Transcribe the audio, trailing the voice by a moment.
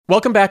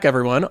Welcome back,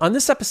 everyone. On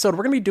this episode,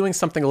 we're going to be doing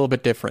something a little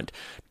bit different.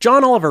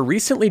 John Oliver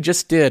recently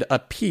just did a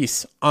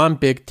piece on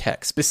big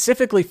tech,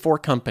 specifically for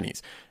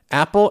companies: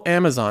 Apple,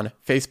 Amazon,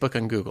 Facebook,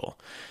 and Google.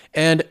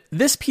 And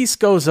this piece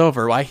goes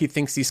over why he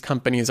thinks these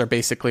companies are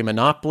basically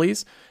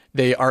monopolies.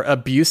 They are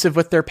abusive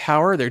with their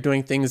power. They're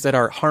doing things that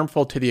are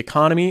harmful to the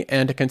economy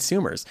and to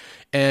consumers.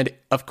 And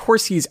of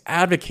course, he's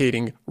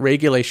advocating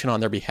regulation on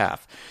their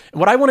behalf. And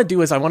what I want to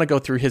do is I want to go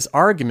through his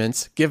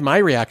arguments, give my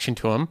reaction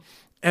to him,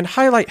 and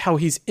highlight how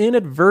he's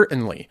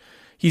inadvertently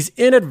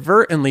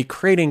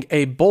creating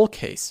a bull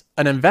case,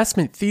 an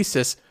investment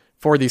thesis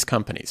for these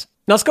companies.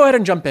 Now let's go ahead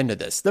and jump into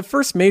this. The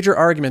first major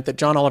argument that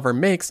John Oliver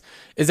makes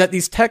is that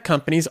these tech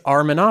companies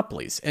are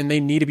monopolies and they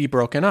need to be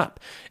broken up.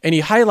 And he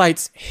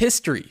highlights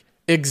history,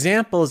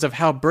 examples of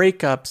how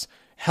breakups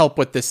help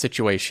with this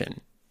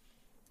situation.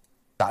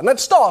 And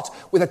let's start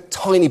with a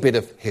tiny bit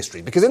of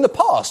history, because in the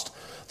past,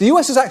 the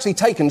US has actually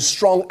taken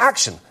strong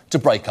action to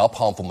break up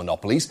harmful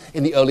monopolies.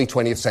 In the early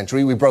 20th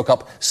century, we broke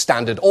up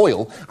Standard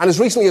Oil. And as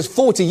recently as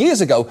 40 years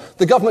ago,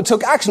 the government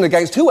took action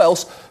against who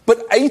else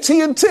but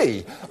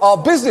AT&T, our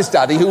business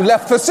daddy who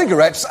left for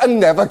cigarettes and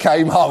never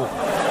came home.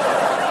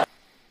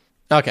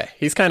 Okay,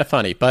 he's kind of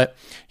funny, but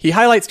he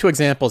highlights two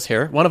examples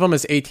here. One of them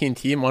is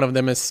AT&T and one of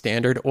them is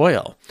Standard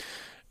Oil.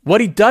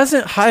 What he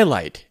doesn't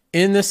highlight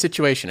in this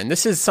situation, and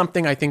this is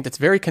something I think that's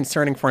very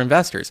concerning for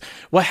investors,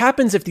 what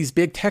happens if these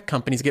big tech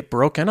companies get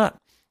broken up?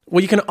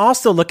 Well, you can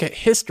also look at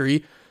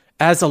history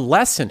as a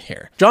lesson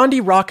here. John D.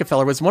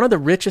 Rockefeller was one of the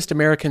richest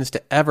Americans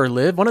to ever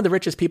live, one of the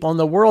richest people in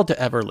the world to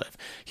ever live.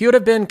 He would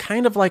have been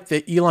kind of like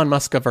the Elon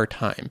Musk of our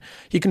time.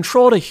 He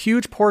controlled a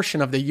huge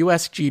portion of the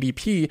US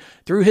GDP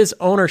through his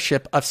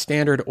ownership of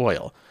Standard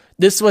Oil.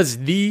 This was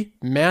the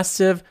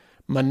massive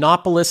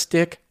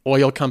monopolistic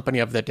oil company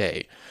of the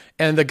day.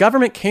 And the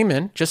government came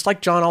in, just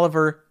like John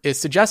Oliver is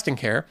suggesting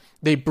here.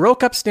 They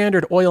broke up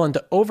Standard Oil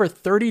into over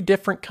 30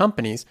 different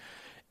companies,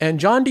 and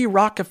John D.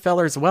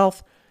 Rockefeller's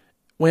wealth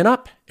went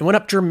up. It went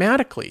up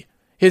dramatically.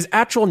 His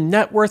actual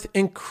net worth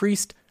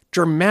increased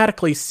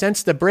dramatically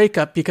since the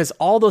breakup because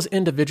all those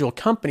individual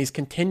companies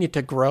continued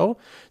to grow.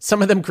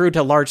 Some of them grew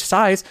to large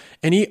size,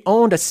 and he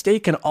owned a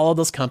stake in all of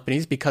those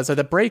companies because of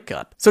the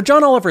breakup. So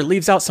John Oliver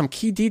leaves out some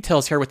key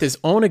details here with his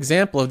own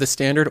example of the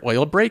Standard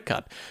Oil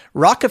breakup.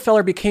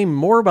 Rockefeller became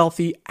more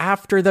wealthy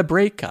after the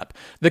breakup.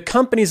 The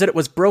companies that it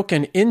was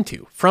broken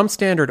into from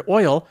Standard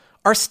Oil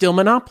are still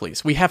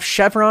monopolies. We have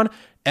Chevron,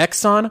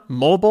 Exxon,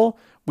 Mobil.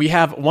 We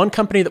have one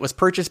company that was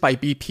purchased by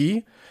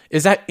BP.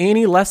 Is that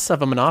any less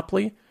of a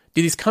monopoly?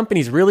 Do these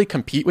companies really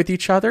compete with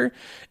each other?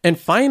 And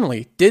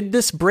finally, did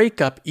this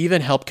breakup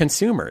even help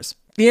consumers?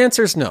 The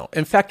answer is no.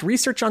 In fact,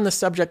 research on the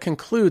subject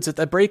concludes that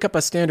the breakup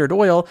of Standard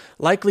Oil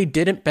likely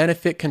didn't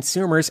benefit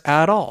consumers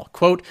at all.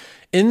 Quote,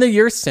 in the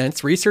years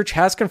since, research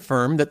has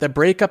confirmed that the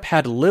breakup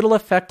had little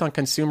effect on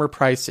consumer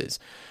prices.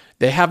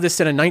 They have this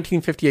in a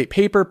 1958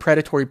 paper,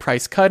 Predatory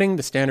Price Cutting,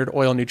 the Standard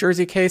Oil New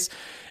Jersey case.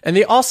 And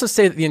they also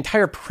say that the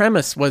entire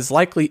premise was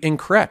likely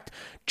incorrect.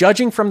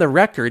 Judging from the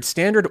record,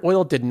 Standard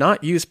Oil did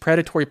not use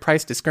predatory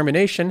price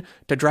discrimination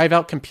to drive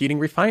out competing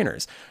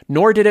refiners,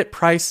 nor did it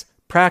practice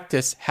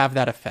have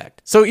that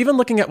effect. So even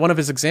looking at one of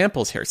his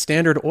examples here,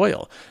 Standard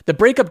Oil, the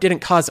breakup didn't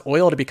cause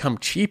oil to become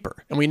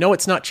cheaper. And we know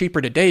it's not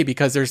cheaper today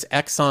because there's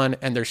Exxon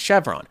and there's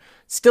Chevron.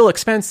 Still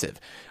expensive.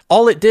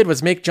 All it did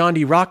was make John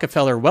D.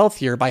 Rockefeller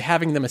wealthier by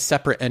having them as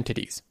separate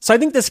entities. So I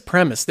think this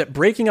premise that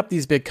breaking up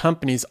these big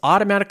companies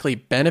automatically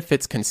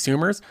benefits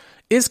consumers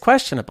is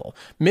questionable.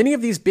 Many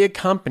of these big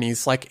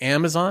companies like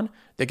Amazon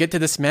that get to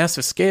this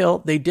massive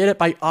scale, they did it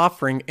by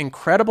offering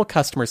incredible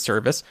customer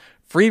service,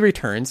 free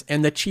returns,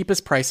 and the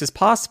cheapest prices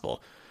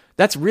possible.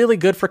 That's really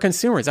good for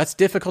consumers. That's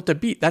difficult to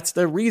beat. That's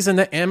the reason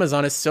that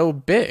Amazon is so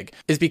big,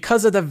 is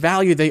because of the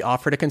value they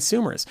offer to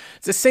consumers.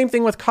 It's the same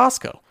thing with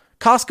Costco.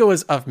 Costco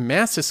is of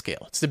massive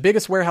scale. It's the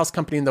biggest warehouse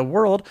company in the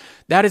world.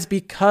 That is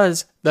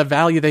because the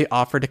value they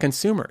offer to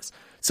consumers.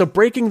 So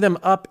breaking them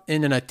up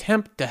in an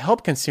attempt to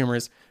help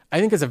consumers, I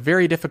think, is a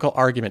very difficult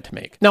argument to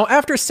make. Now,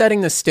 after setting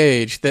the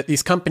stage that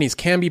these companies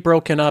can be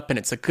broken up and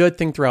it's a good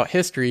thing throughout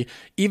history,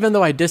 even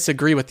though I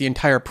disagree with the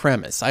entire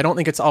premise, I don't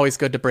think it's always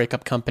good to break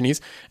up companies.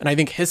 And I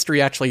think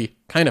history actually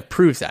kind of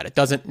proves that. It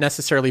doesn't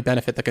necessarily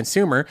benefit the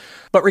consumer.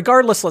 But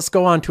regardless, let's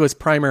go on to his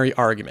primary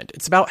argument.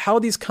 It's about how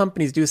these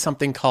companies do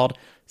something called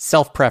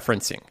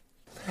self-preferencing.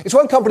 It's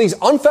when companies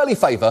unfairly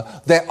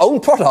favour their own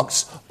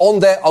products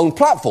on their own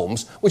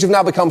platforms, which have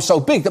now become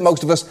so big that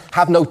most of us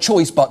have no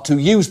choice but to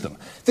use them.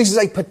 This is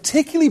a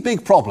particularly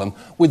big problem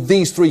with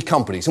these three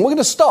companies, and we're going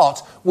to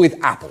start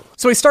with Apple.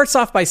 So he starts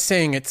off by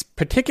saying it's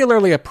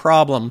particularly a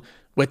problem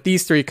with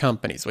these three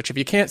companies, which if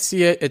you can't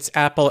see it, it's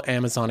Apple,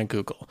 Amazon, and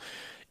Google.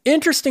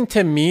 Interesting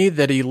to me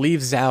that he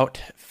leaves out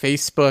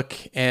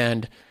Facebook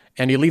and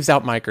he leaves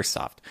out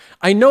Microsoft.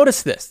 I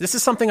noticed this. This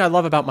is something I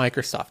love about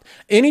Microsoft.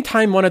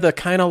 Anytime one of the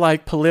kind of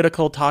like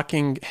political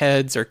talking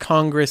heads or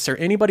Congress or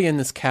anybody in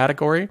this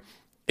category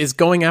is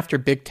going after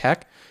big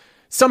tech,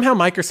 somehow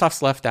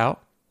Microsoft's left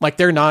out. Like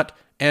they're not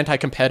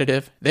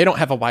anti-competitive. They don't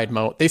have a wide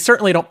moat. They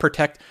certainly don't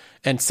protect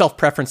and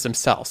self-preference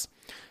themselves.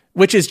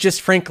 which is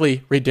just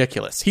frankly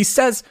ridiculous. He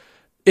says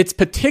it's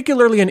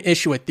particularly an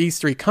issue with these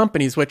three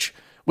companies, which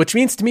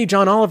means to me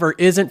John Oliver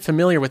isn't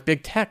familiar with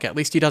big tech. At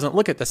least he doesn't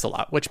look at this a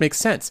lot, which makes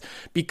sense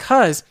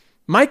because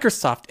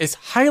Microsoft is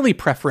highly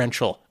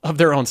preferential of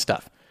their own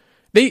stuff.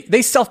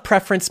 They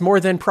self-preference more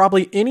than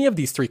probably any of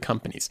these three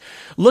companies.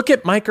 Look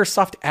at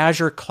Microsoft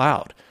Azure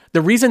Cloud.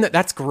 The reason that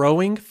that's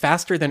growing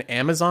faster than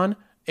Amazon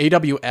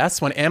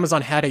AWS, when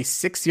Amazon had a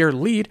 6-year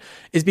lead,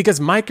 is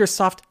because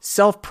Microsoft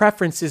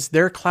self-preferences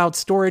their cloud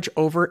storage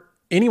over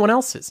anyone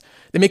else's.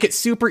 They make it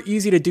super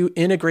easy to do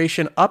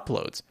integration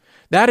uploads.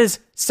 That is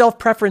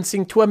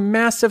self-preferencing to a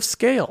massive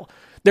scale.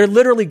 They're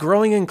literally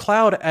growing in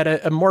cloud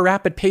at a more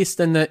rapid pace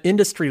than the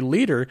industry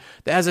leader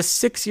that has a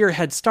 6-year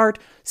head start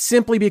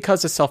simply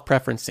because of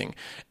self-preferencing.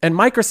 And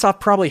Microsoft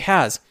probably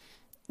has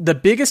the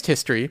biggest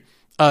history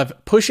of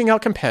pushing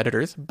out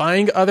competitors,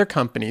 buying other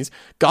companies,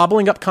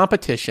 gobbling up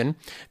competition.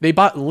 They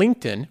bought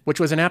LinkedIn, which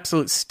was an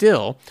absolute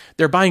steal.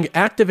 They're buying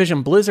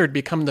Activision Blizzard,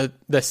 become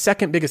the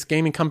second biggest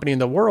gaming company in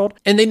the world,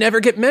 and they never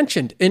get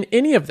mentioned in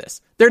any of this.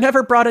 They're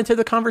never brought into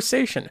the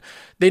conversation.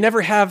 They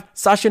never have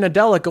Satya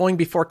Nadella going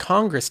before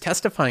Congress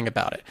testifying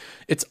about it.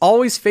 It's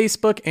always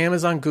Facebook,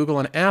 Amazon, Google,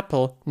 and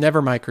Apple,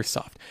 never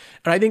Microsoft.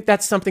 And I think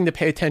that's something to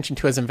pay attention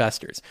to as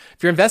investors.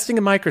 If you're investing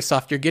in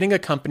Microsoft, you're getting a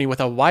company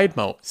with a wide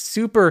moat,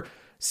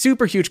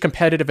 super huge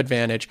competitive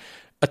advantage,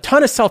 a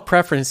ton of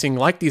self-preferencing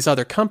like these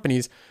other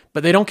companies,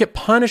 but they don't get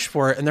punished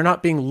for it and they're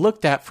not being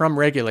looked at from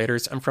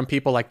regulators and from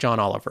people like John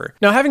Oliver.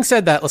 Now, having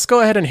said that, let's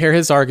go ahead and hear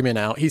his argument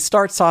out. He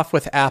starts off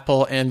with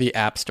Apple and the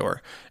App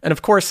Store. And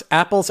of course,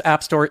 Apple's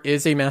App Store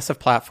is a massive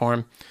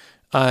platform,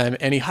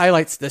 and he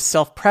highlights the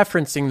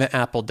self-preferencing that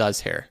Apple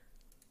does here.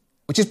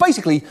 Which is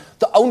basically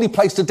the only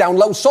place to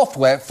download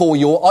software for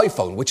your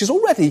iPhone, which is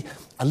already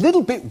a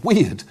little bit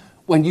weird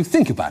when you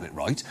think about it,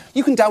 right?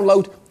 You can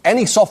download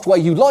any software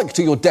you like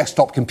to your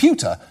desktop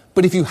computer,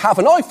 but if you have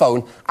an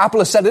iPhone, Apple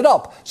has set it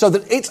up so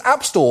that its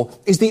App Store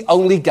is the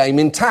only game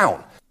in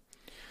town.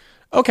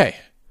 Okay.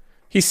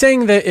 He's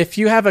saying that if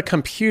you have a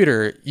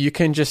computer, you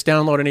can just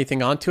download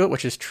anything onto it,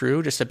 which is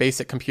true, just a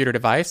basic computer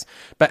device,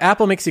 but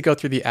Apple makes you go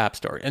through the App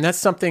Store, and that's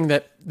something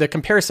that the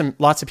comparison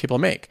lots of people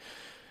make.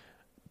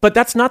 But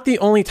that's not the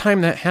only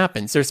time that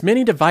happens. There's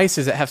many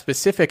devices that have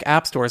specific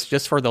app stores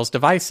just for those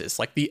devices,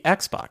 like the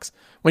Xbox.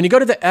 When you go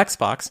to the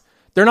Xbox,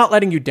 they're not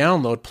letting you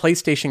download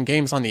PlayStation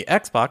games on the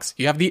Xbox.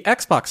 You have the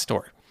Xbox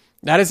Store.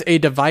 That is a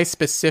device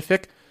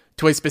specific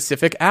to a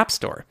specific app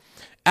store.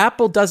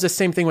 Apple does the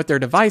same thing with their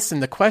device,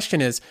 and the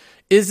question is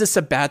this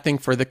a bad thing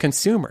for the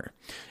consumer?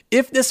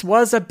 If this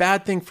was a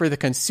bad thing for the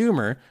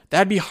consumer,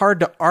 that'd be hard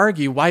to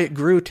argue why it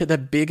grew to the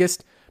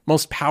biggest,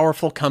 most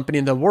powerful company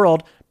in the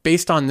world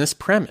based on this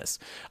premise.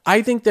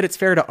 I think that it's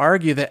fair to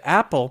argue that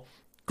Apple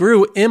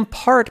grew in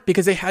part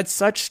because they had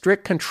such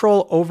strict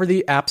control over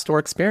the App Store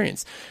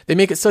experience. They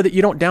make it so that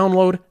you don't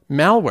download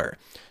malware,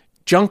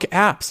 junk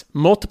apps,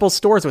 multiple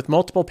stores with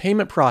multiple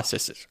payment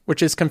processes,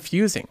 which is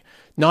confusing.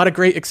 Not a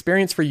great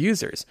experience for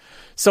users.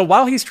 So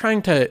while he's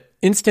trying to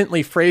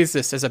instantly phrase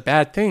this as a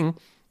bad thing,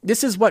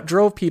 this is what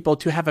drove people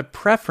to have a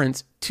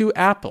preference to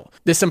Apple.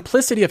 The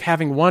simplicity of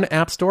having one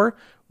app store,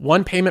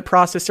 one payment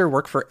processor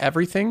work for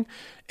everything,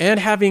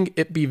 and having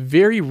it be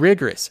very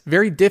rigorous,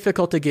 very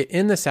difficult to get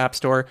in this app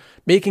store,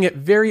 making it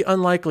very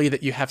unlikely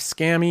that you have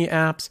scammy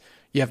apps,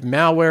 you have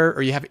malware,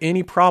 or you have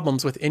any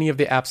problems with any of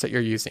the apps that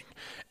you're using.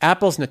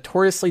 Apple's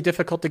notoriously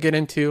difficult to get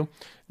into.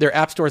 Their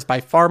app store is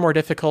by far more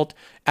difficult.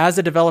 As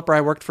a developer,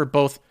 I worked for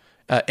both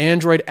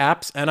Android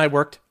apps and I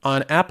worked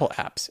on Apple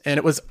apps, and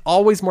it was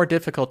always more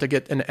difficult to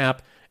get an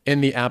app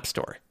in the app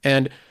store.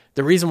 And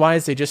the reason why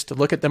is they just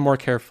look at them more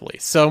carefully.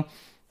 So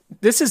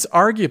this is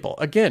arguable.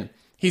 Again,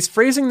 he's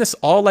phrasing this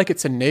all like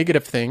it's a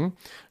negative thing,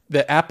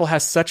 that Apple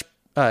has such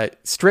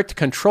strict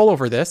control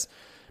over this.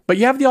 But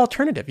you have the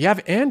alternative. You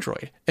have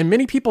Android. And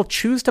many people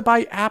choose to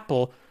buy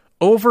Apple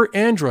over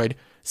Android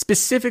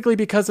specifically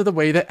because of the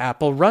way that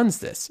Apple runs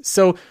this.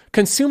 So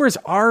consumers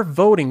are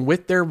voting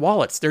with their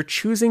wallets. They're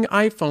choosing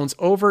iPhones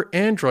over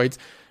Androids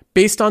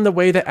based on the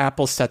way that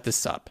Apple set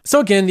this up. So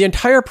again, the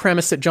entire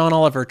premise that John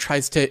Oliver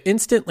tries to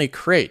instantly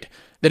create,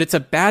 that it's a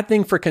bad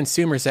thing for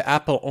consumers that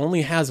Apple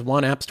only has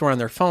one app store on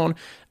their phone,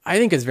 I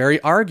think is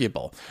very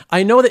arguable.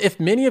 I know that if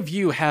many of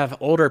you have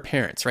older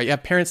parents, right? You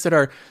have parents that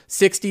are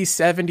 60,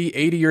 70,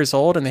 80 years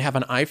old and they have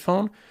an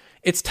iPhone.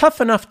 It's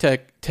tough enough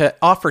to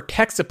offer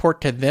tech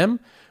support to them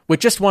with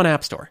just one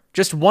app store,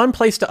 just one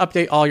place to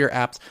update all your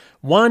apps,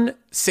 one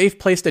safe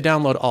place to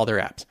download all their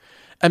apps.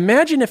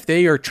 Imagine if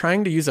they are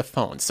trying to use a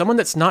phone, someone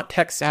that's not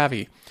tech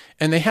savvy,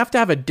 and they have to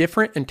have a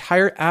different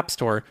entire app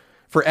store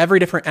for every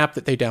different app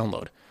that they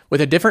download, with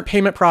a different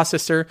payment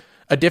processor,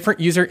 a different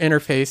user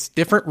interface,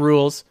 different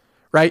rules,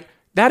 right?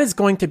 That is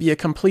going to be a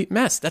complete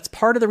mess. That's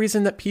part of the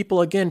reason that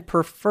people, again,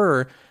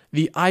 prefer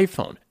the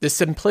iPhone, the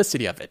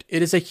simplicity of it.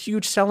 It is a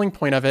huge selling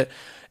point of it.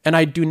 And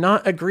I do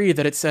not agree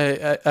that it's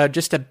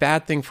just a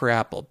bad thing for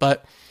Apple.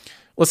 But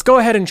Let's go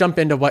ahead and jump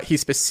into what he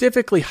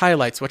specifically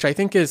highlights, which I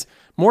think is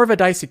more of a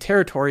dicey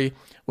territory,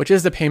 which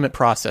is the payment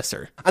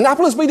processor. And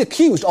Apple has been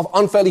accused of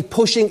unfairly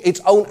pushing its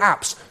own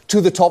apps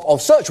to the top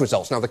of search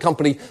results. Now, the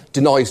company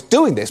denies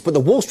doing this, but the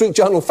Wall Street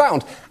Journal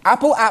found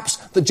Apple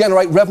apps that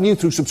generate revenue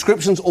through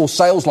subscriptions or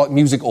sales like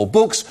music or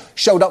books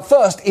showed up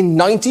first in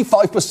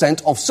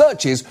 95% of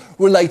searches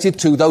related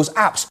to those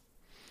apps.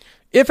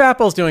 If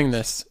Apple's doing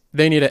this,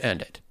 they need to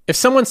end it. If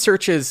someone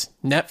searches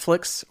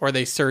Netflix or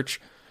they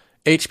search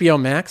HBO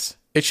Max,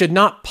 it should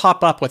not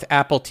pop up with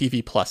Apple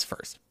TV Plus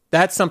first.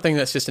 That's something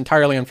that's just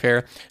entirely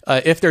unfair.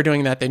 If they're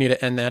doing that, they need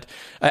to end that.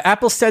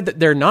 Apple said that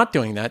they're not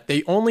doing that.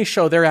 They only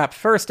show their app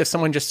first if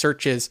someone just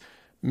searches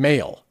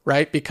mail,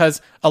 right?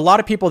 Because a lot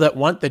of people that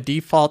want the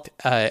default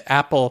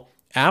Apple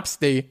apps,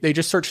 they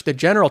just search the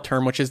general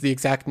term, which is the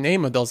exact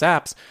name of those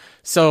apps.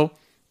 So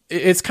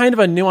it's kind of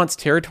a nuanced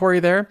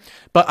territory there.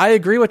 But I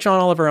agree with John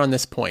Oliver on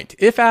this point.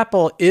 If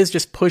Apple is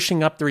just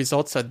pushing up the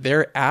results of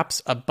their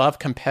apps above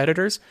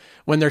competitors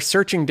when they're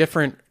searching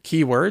different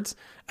keywords,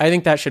 I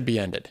think that should be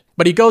ended.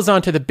 But he goes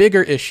on to the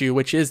bigger issue,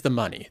 which is the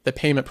money, the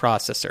payment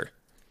processor.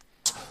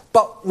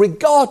 But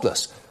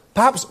regardless,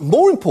 perhaps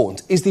more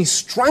important is the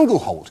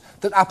stranglehold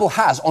that Apple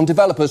has on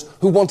developers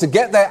who want to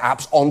get their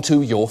apps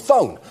onto your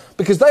phone,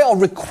 because they are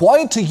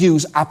required to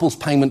use Apple's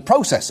payment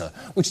processor,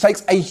 which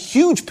takes a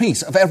huge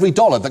piece of every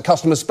dollar that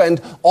customers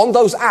spend on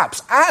those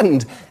apps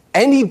and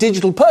any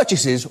digital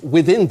purchases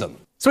within them.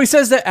 So he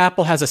says that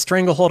Apple has a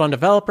stranglehold on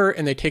developer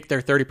and they take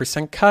their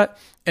 30% cut.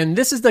 And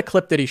this is the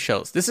clip that he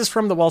shows. This is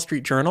from the Wall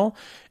Street Journal.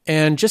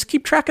 And just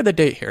keep track of the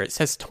date here. It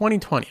says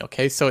 2020,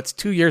 okay? So it's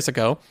 2 years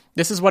ago.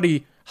 This is what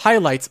he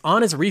highlights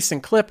on his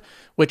recent clip,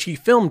 which he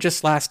filmed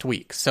just last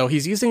week. So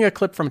he's using a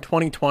clip from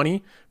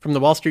 2020 from the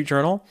Wall Street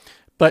Journal.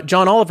 But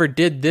John Oliver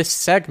did this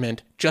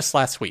segment just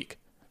last week.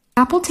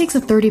 Apple takes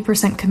a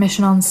 30%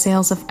 commission on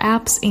sales of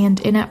apps and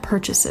in-app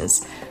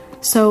purchases.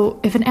 So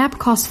if an app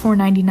costs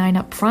 $4.99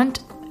 up front,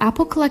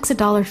 Apple collects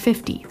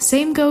 $1.50.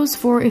 Same goes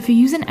for if you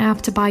use an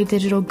app to buy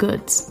digital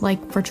goods,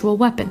 like virtual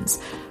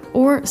weapons,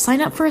 or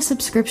sign up for a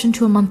subscription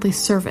to a monthly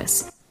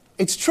service.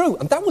 It's true,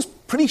 and that was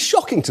pretty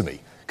shocking to me,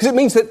 because it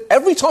means that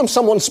every time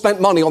someone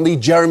spent money on the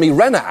Jeremy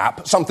Renner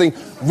app, something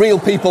real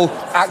people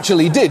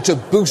actually did to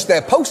boost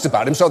their post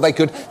about him so they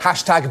could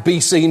hashtag be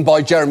seen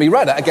by Jeremy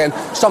Renner, again,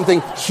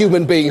 something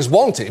human beings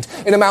wanted,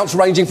 in amounts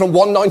ranging from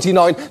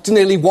 $1.99 to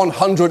nearly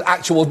 $100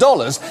 actual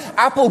dollars,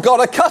 Apple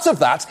got a cut of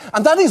that,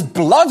 and that is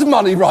blood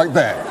money right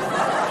there.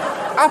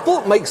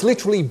 Apple makes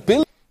literally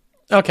billions.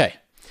 Okay.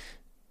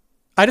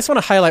 I just want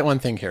to highlight one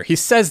thing here. He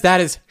says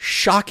that is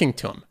shocking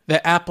to him,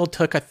 that Apple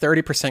took a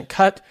 30%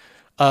 cut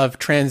of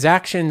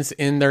transactions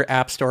in their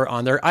app store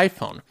on their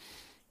iPhone.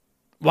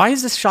 Why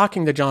is this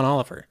shocking to John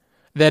Oliver?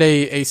 That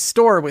a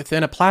store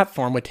within a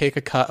platform would take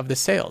a cut of the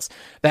sales.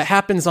 That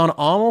happens on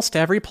almost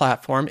every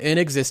platform in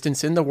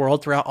existence in the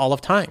world throughout all of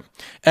time.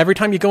 Every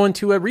time you go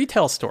into a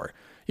retail store,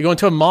 you go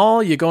into a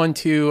mall, you go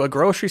into a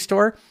grocery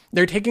store,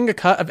 they're taking a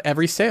cut of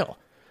every sale.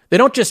 They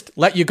don't just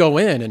let you go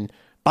in and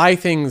buy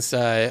things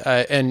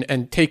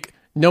and take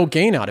no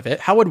gain out of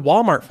it. How would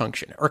Walmart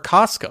function, or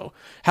Costco?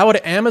 How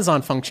would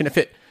Amazon function if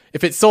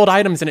it sold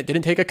items and it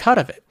didn't take a cut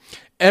of it?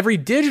 Every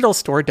digital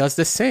store does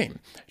the same.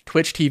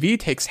 Twitch TV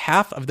takes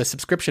half of the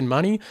subscription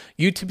money.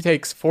 YouTube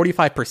takes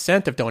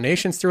 45% of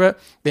donations through it.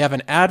 They have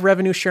an ad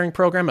revenue sharing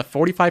program of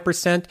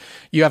 45%.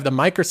 You have the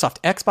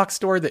Microsoft Xbox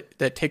store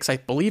that takes, I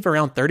believe,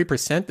 around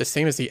 30%, the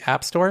same as the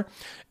App Store.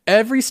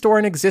 Every store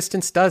in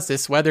existence does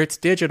this, whether it's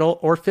digital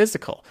or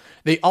physical.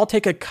 They all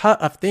take a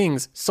cut of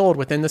things sold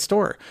within the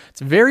store.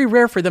 It's very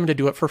rare for them to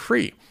do it for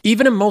free.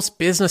 Even in most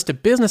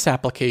business-to-business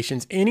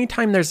applications,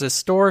 anytime there's a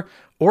store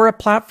or a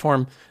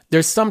platform,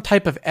 there's some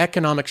type of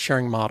economic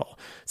sharing model.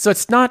 So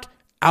it's not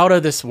out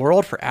of this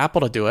world for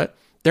Apple to do it.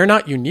 They're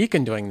not unique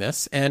in doing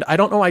this. And I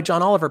don't know why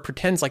John Oliver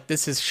pretends like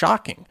this is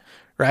shocking,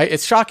 right?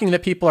 It's shocking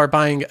that people are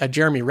buying a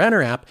Jeremy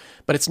Renner app,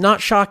 but it's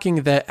not shocking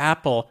that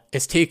Apple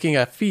is taking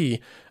a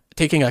fee,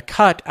 taking a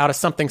cut out of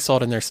something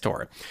sold in their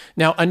store.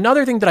 Now,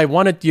 another thing that I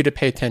wanted you to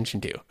pay attention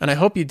to, and I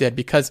hope you did,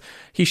 because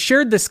he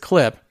shared this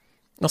clip.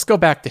 Let's go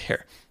back to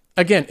here.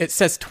 Again, it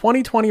says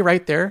 2020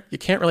 right there. You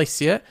can't really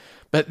see it,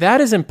 but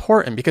that is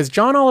important because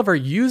John Oliver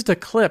used a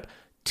clip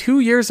 2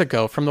 years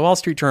ago from the Wall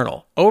Street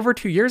Journal, over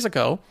 2 years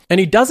ago, and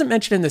he doesn't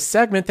mention in this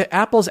segment that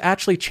Apple's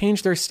actually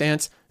changed their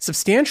stance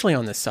substantially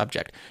on this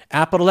subject.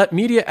 Apple to let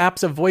media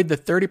apps avoid the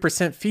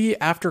 30% fee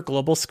after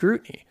global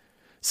scrutiny.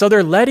 So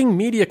they're letting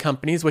media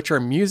companies, which are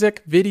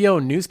music, video,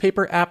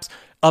 newspaper apps,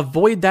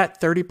 avoid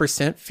that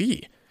 30%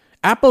 fee.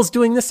 Apple's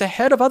doing this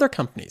ahead of other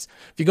companies.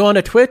 If you go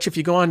onto Twitch, if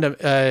you go onto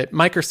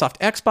Microsoft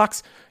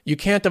Xbox, you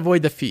can't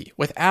avoid the fee.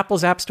 With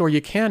Apple's App Store,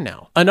 you can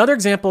now. Another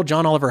example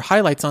John Oliver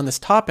highlights on this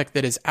topic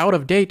that is out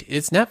of date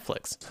is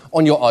Netflix.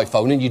 On your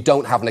iPhone and you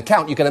don't have an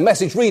account, you get a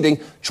message reading,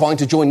 trying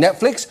to join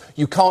Netflix.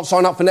 You can't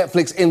sign up for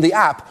Netflix in the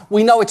app.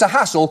 We know it's a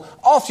hassle.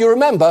 After you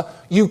remember,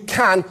 you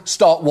can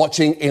start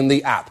watching in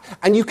the app.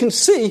 And you can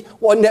see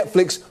why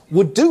Netflix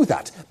would do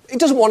that. it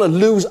doesn't want to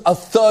lose a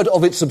third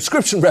of its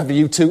subscription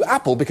revenue to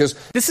Apple because...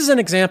 This is an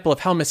example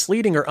of how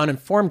misleading or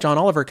uninformed John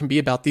Oliver can be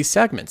about these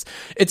segments.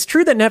 It's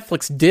true that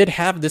Netflix did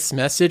have this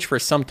message for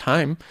some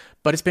time,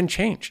 but it's been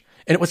changed.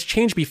 And it was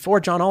changed before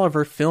John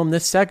Oliver filmed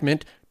this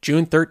segment,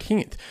 June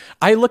 13th.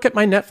 I look at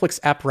my Netflix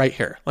app right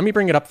here. Let me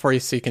bring it up for you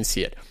so you can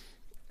see it.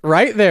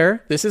 Right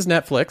there, this is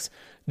Netflix.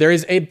 There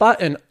is a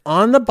button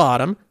on the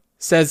bottom,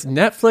 says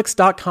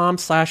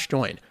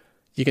netflix.com/join.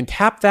 You can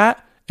tap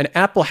that, and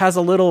Apple has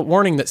a little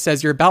warning that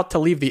says you're about to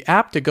leave the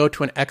app to go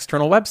to an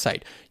external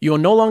website. You will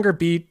no longer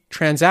be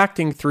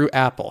transacting through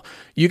Apple.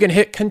 You can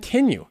hit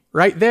continue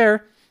right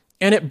there,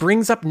 and it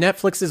brings up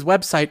Netflix's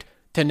website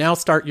to now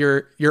start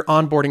your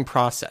onboarding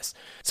process.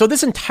 So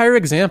this entire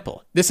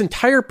example, this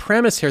entire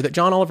premise here that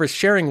John Oliver is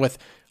sharing with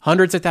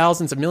hundreds of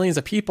thousands of millions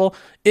of people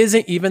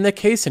isn't even the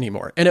case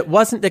anymore. And it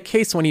wasn't the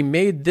case when he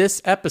made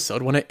this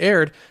episode, when it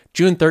aired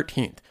June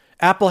 13th.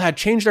 Apple had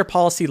changed their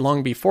policy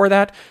long before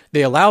that.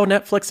 They allow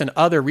Netflix and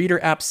other reader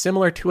apps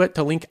similar to it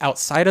to link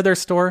outside of their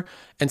store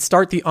and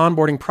start the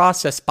onboarding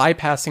process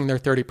bypassing their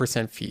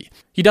 30% fee.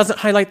 He doesn't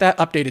highlight that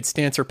updated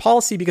stance or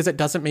policy because it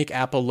doesn't make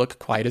Apple look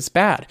quite as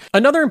bad.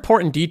 Another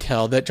important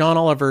detail that John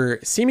Oliver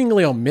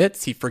seemingly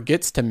omits, he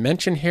forgets to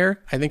mention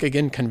here, I think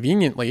again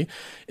conveniently,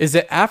 is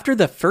that after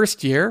the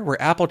first year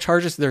where Apple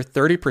charges their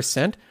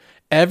 30%,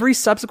 every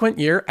subsequent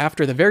year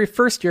after the very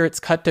first year, it's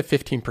cut to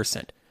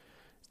 15%.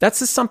 That's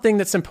just something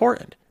that's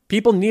important.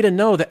 People need to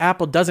know that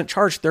Apple doesn't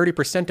charge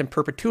 30% in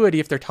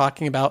perpetuity if they're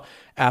talking about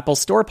Apple's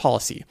store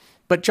policy.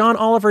 But John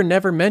Oliver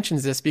never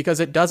mentions this because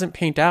it doesn't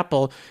paint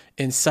Apple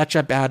in such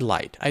a bad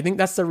light. I think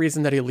that's the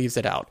reason that he leaves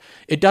it out.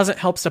 It doesn't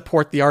help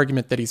support the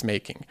argument that he's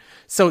making.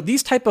 So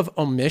these type of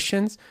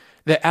omissions,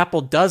 that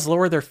Apple does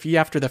lower their fee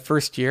after the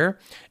first year,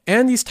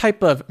 and these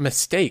type of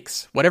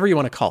mistakes, whatever you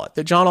want to call it,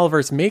 that John Oliver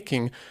is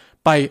making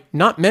by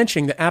not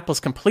mentioning that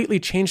Apple's completely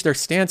changed their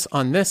stance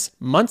on this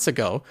months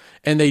ago,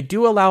 and they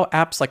do allow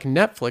apps like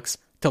Netflix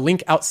to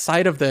link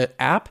outside of the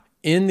app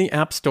in the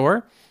App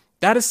Store.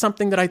 That is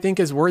something that I think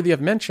is worthy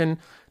of mention.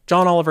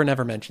 John Oliver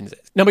never mentions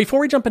it. Now, before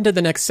we jump into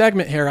the next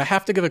segment here, I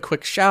have to give a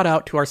quick shout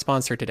out to our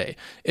sponsor today.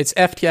 It's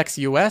FTX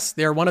US.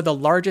 They're one of the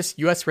largest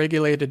US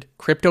regulated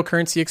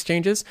cryptocurrency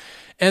exchanges,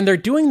 and they're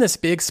doing this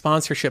big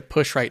sponsorship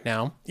push right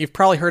now. You've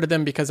probably heard of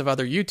them because of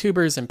other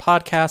YouTubers and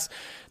podcasts.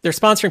 They're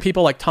sponsoring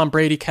people like Tom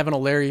Brady, Kevin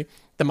O'Leary.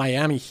 The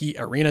Miami Heat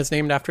Arena is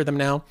named after them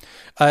now.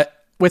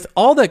 With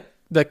all the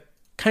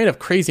kind of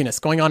craziness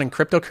going on in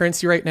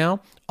cryptocurrency right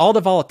now, all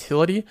the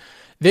volatility,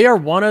 they are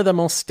one of the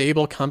most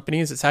stable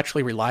companies. It's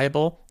actually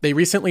reliable. They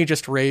recently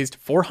just raised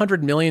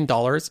 $400 million.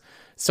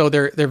 So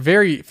they're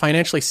very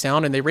financially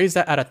sound, and they raised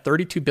that at a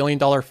 $32 billion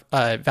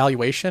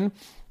valuation.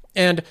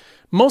 And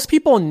most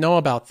people know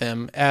about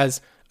them as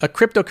a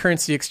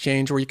cryptocurrency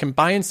exchange where you can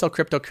buy and sell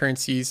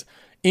cryptocurrencies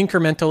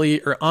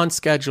incrementally or on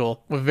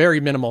schedule with very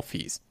minimal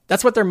fees.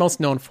 That's what they're most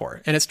known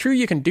for. And it's true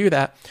you can do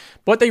that.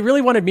 But what they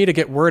really wanted me to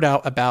get word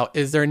out about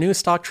is their new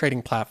stock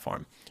trading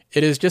platform.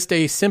 It is just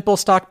a simple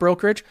stock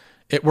brokerage.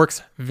 It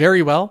works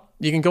very well.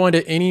 You can go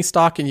into any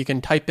stock and you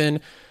can type in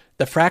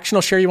the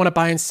fractional share you want to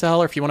buy and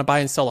sell, or if you want to buy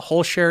and sell a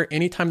whole share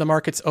anytime the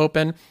market's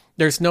open.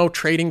 There's no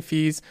trading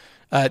fees.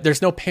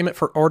 There's no payment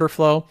for order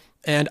flow.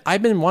 And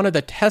I've been one of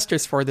the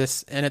testers for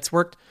this, and it's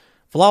worked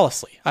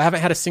flawlessly. I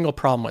haven't had a single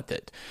problem with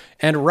it.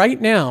 And right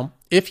now,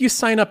 if you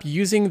sign up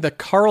using the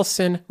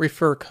Carlson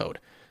refer code,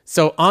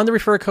 so on the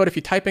refer code, if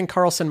you type in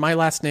Carlson, my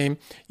last name,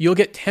 you'll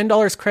get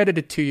 $10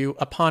 credited to you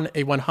upon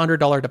a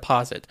 $100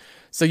 deposit.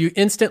 So you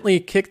instantly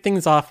kick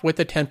things off with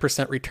a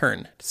 10%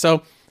 return.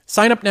 So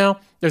sign up now.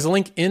 There's a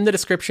link in the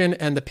description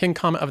and the pinned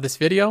comment of this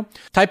video.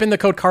 Type in the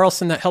code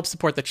Carlson. That helps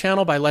support the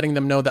channel by letting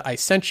them know that I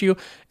sent you,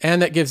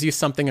 and that gives you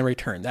something in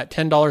return, that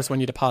 $10 when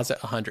you deposit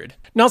 $100.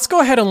 Now let's go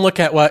ahead and look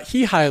at what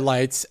he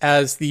highlights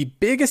as the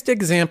biggest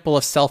example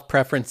of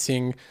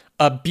self-preferencing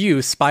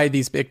abuse by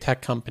these big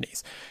tech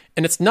companies.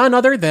 And it's none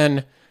other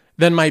than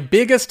my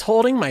biggest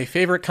holding, my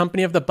favorite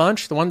company of the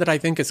bunch, the one that I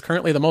think is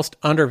currently the most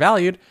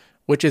undervalued,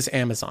 which is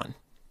Amazon.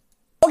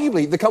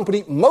 Arguably, the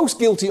company most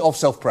guilty of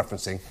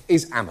self-preferencing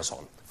is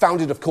Amazon.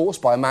 Founded, of course,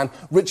 by a man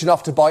rich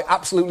enough to buy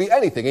absolutely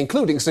anything,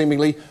 including,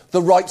 seemingly,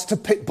 the rights to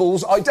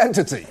Pitbull's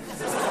identity.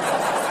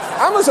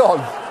 Amazon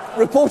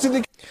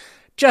reportedly...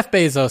 Jeff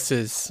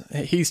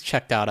Bezos he's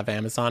checked out of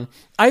Amazon.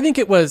 I think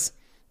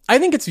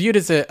it's viewed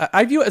as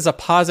I view it as a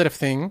positive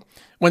thing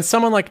when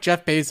someone like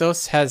Jeff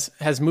Bezos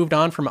has moved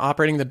on from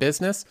operating the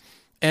business,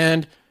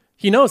 and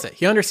he knows it.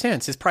 He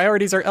understands his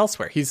priorities are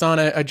elsewhere. He's on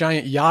a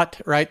giant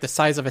yacht, right, the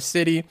size of a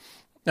city.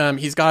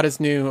 He's got his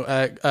new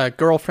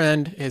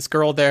girlfriend, his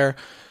girl there.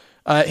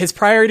 His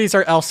priorities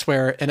are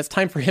elsewhere, and it's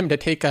time for him to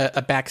take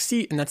a back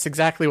seat, and that's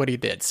exactly what he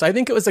did. So I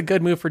think it was a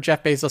good move for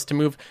Jeff Bezos to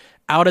move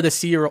out of the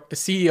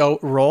CEO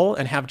role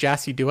and have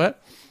Jassy do it.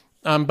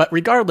 But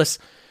regardless,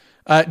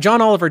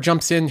 John Oliver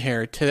jumps in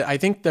here to, I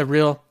think, the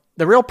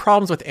real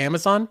problems with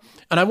Amazon,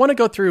 and I want to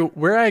go through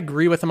where I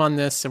agree with him on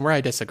this and where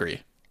I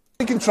disagree.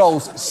 It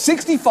controls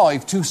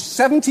 65 to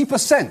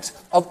 70%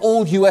 of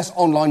all US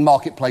online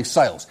marketplace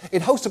sales.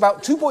 It hosts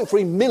about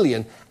 2.3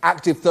 million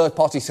active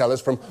third-party sellers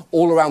from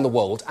all around the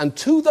world. And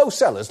to those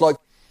sellers, like...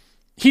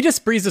 He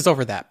just breezes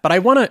over that, but I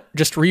want to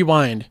just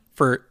rewind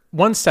for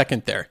 1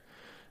 second there.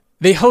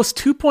 They host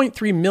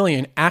 2.3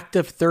 million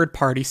active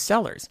third-party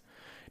sellers.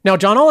 Now,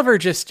 John Oliver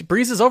just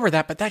breezes over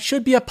that, but that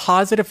should be a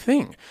positive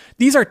thing.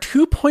 These are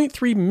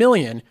 2.3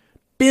 million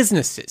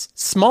businesses,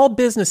 small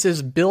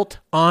businesses built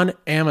on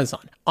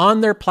Amazon,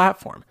 on their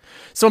platform.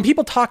 So when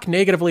people talk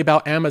negatively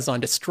about Amazon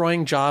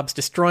destroying jobs,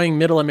 destroying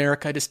middle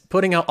America, just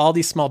putting out all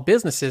these small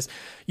businesses,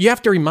 you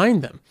have to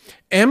remind them,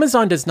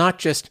 Amazon does not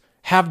just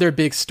have their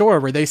big store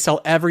where they sell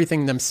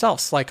everything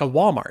themselves, like a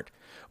Walmart.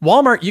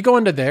 Walmart, you go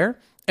into there,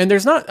 and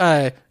there's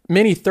not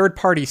many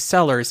third-party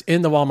sellers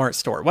in the Walmart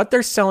store. What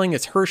they're selling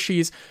is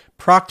Hershey's,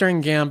 Procter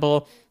 &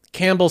 Gamble,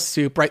 Campbell's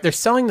Soup, right? They're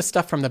selling the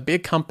stuff from the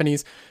big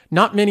companies,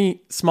 not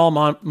many small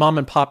mom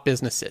and pop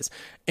businesses.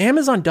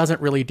 Amazon doesn't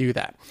really do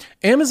that.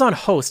 Amazon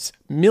hosts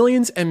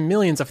millions and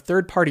millions of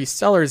third-party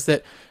sellers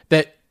that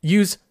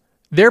use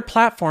their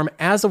platform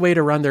as a way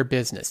to run their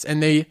business.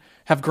 And they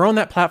have grown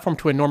that platform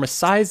to enormous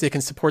size. They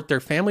can support their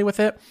family with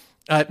it.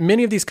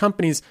 Many of these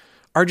companies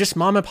are just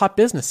mom and pop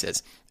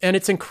businesses, and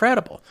it's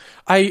incredible.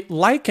 I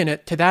liken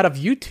it to that of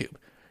YouTube.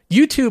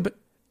 YouTube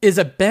is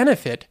a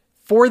benefit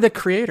for the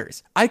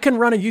creators. I can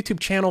run a YouTube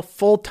channel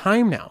full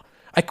time now.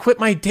 I quit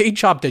my day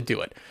job to do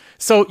it.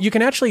 So you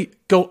can actually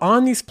go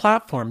on these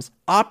platforms,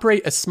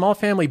 operate a small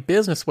family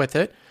business with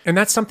it. And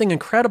that's something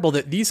incredible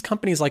that these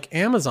companies like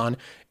Amazon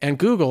and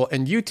Google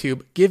and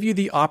YouTube give you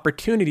the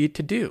opportunity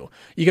to do.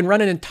 You can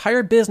run an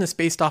entire business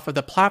based off of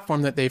the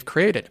platform that they've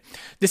created.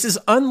 This is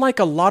unlike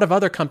a lot of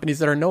other companies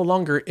that are no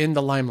longer in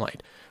the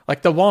limelight,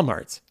 like the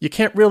Walmarts. You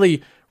can't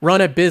really run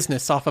a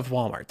business off of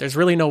Walmart. There's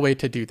really no way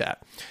to do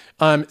that.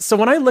 So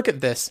when I look at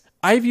this,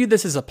 I view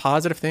this as a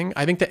positive thing.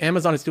 I think that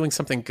Amazon is doing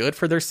something good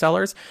for their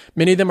sellers.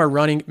 Many of them are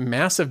running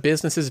massive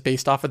businesses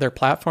based off of their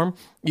platform.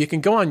 You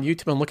can go on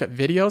YouTube and look at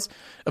videos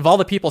of all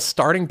the people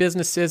starting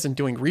businesses and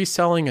doing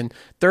reselling and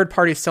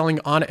third-party selling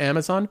on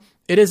Amazon.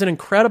 It is an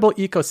incredible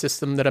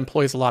ecosystem that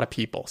employs a lot of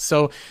people.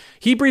 So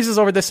he breezes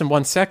over this in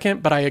 1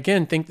 second, but I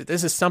again think that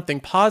this is something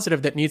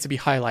positive that needs to be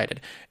highlighted.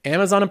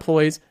 Amazon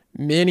employs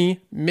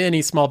many,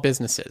 many small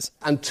businesses.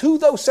 And to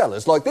those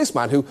sellers, like this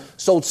man who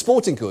sold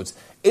sporting goods,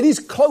 it is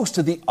close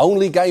to the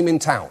only game in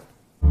town.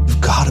 You've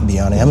got to be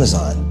on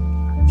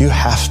Amazon. You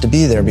have to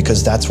be there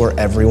because that's where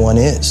everyone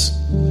is.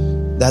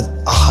 That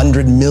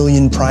 100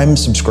 million Prime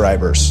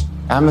subscribers.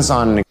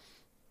 Amazon.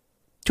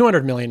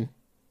 200 million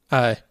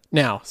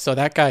now. So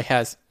that guy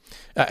has,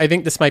 I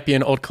think this might be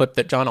an old clip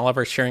that John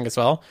Oliver is sharing as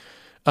well.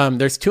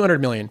 There's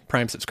 200 million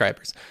Prime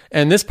subscribers.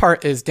 And this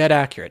part is dead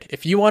accurate.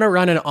 If you want to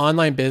run an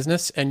online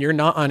business and you're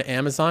not on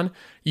Amazon,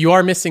 you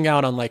are missing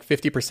out on like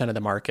 50% of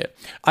the market.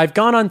 I've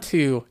gone on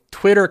to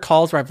Twitter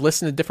calls where I've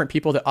listened to different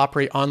people that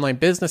operate online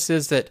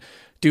businesses that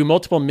do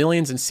multiple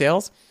millions in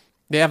sales.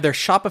 They have their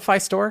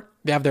Shopify store,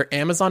 they have their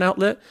Amazon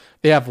outlet,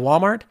 they have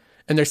Walmart,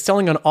 and they're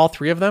selling on all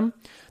three of them.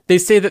 They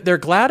say that they're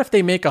glad if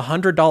they make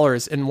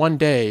 $100 in one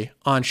day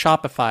on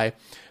Shopify.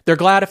 They're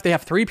glad if they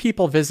have 3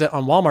 people visit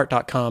on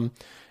Walmart.com.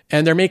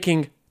 And they're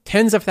making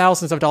tens of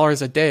thousands of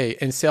dollars a day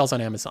in sales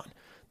on Amazon.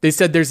 They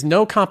said there's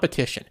no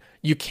competition.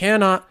 You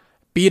cannot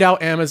beat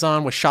out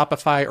Amazon with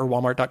Shopify or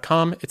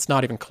Walmart.com. It's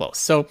not even close.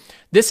 So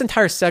this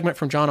entire segment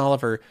from John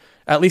Oliver,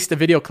 at least the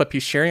video clip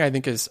he's sharing, I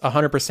think is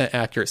 100%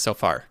 accurate so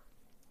far.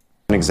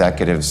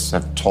 Executives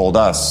have told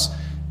us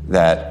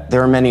that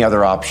there are many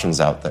other options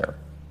out there.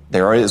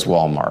 There is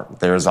Walmart.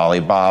 There's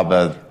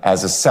Alibaba.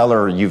 As a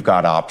seller, you've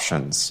got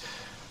options.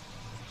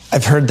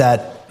 I've heard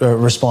that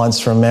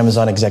response from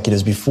Amazon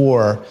executives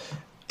before,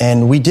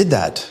 and we did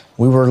that.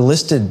 We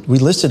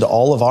listed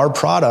all of our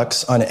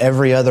products on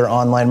every other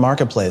online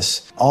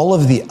marketplace. All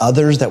of the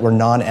others that were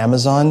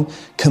non-Amazon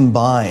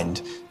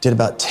combined did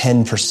about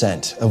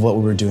 10% of what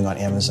we were doing on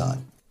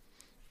Amazon.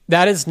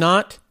 That is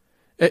not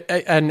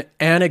an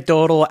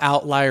anecdotal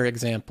outlier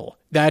example.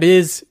 That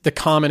is the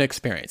common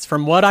experience.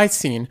 From what I've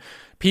seen,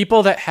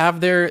 people that have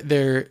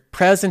their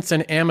presence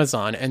in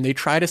Amazon and they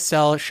try to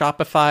sell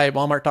Shopify,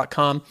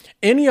 Walmart.com,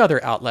 any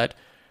other outlet,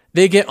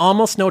 they get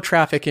almost no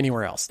traffic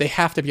anywhere else. They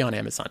have to be on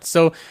Amazon.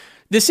 So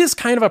this is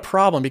kind of a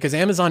problem because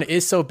Amazon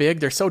is so big,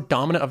 they're so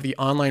dominant of the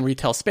online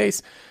retail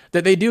space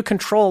that they do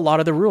control a lot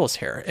of the rules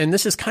here. And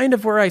this is kind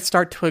of where I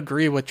start to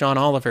agree with John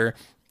Oliver.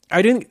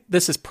 I think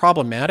this is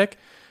problematic,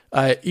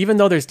 even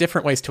though there's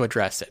different ways to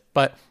address it.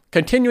 But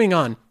continuing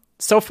on,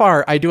 so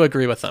far, I do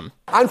agree with them.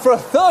 And for a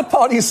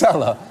third-party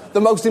seller,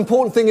 the most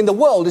important thing in the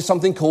world is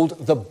something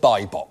called the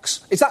buy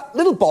box. It's that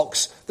little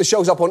box that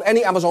shows up on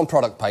any Amazon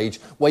product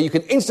page where you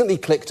can instantly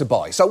click to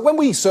buy. So when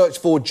we search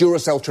for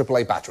Duracell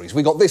AAA batteries,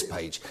 we got this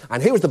page.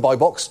 And here is the buy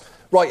box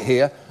right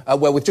here,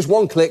 where with just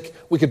one click,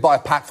 we could buy a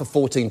pack for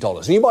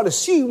 $14. And you might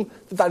assume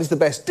that that is the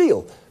best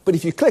deal. But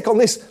if you click on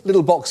this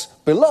little box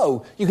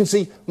below, you can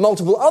see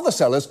multiple other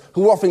sellers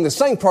who are offering the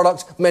same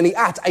product, many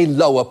at a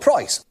lower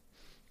price.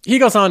 he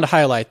goes on to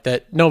highlight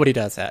that nobody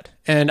does that.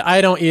 And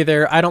I don't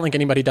either. I don't think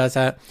anybody does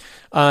that.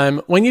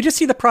 When you just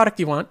see the product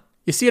you want,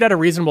 you see it at a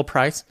reasonable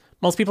price,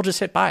 most people just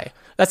hit buy.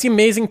 That's the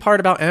amazing part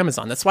about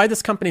Amazon. That's why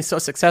this company is so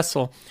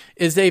successful,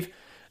 is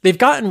they've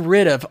gotten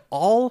rid of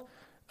all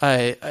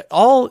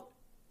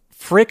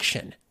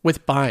friction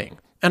with buying.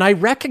 And I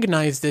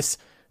recognized this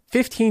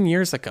 15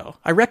 years ago.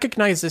 I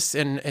recognized this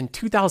in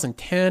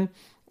 2010.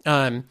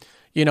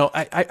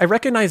 I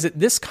recognize that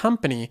this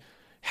company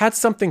had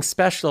something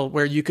special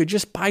where you could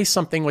just buy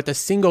something with a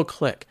single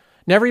click,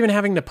 never even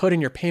having to put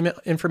in your payment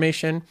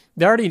information.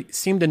 They already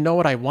seem to know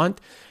what I want.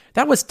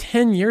 That was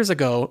 10 years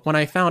ago when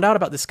I found out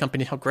about this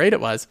company, how great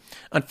it was.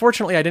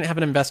 Unfortunately, I didn't have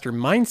an investor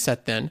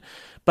mindset then,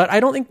 but I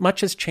don't think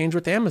much has changed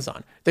with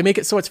Amazon. They make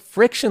it so it's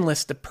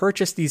frictionless to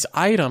purchase these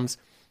items.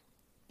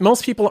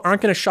 Most people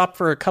aren't going to shop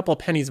for a couple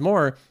pennies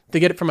more to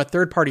get it from a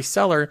third-party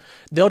seller.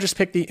 They'll just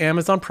pick the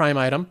Amazon Prime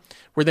item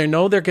where they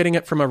know they're getting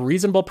it from a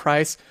reasonable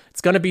price.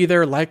 It's going to be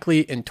there likely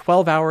in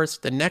 12 hours,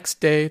 the next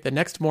day, the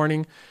next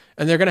morning,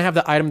 and they're going to have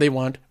the item they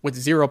want with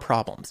zero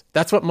problems.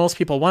 That's what most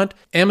people want.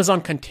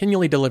 Amazon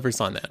continually delivers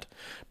on that.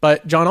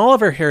 But John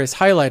Oliver here is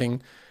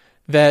highlighting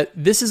that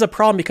this is a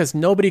problem because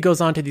nobody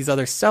goes on to these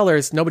other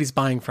sellers. Nobody's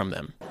buying from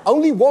them.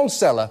 Only one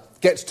seller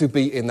gets to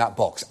be in that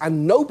box,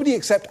 and nobody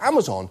except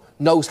Amazon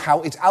knows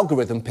how its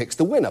algorithm picks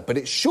the winner, but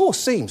it sure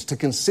seems to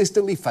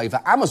consistently favor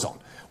Amazon,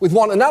 with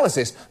one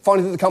analysis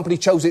finding that the company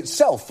chose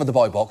itself for the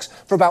buy box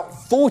for about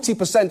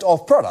 40%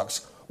 of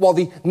products, while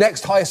the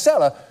next highest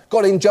seller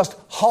got in just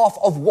half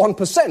of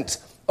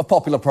 1% of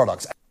popular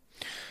products.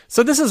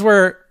 So this is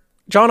where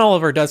John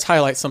Oliver does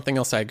highlight something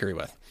else I agree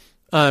with.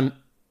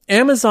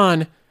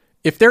 Amazon,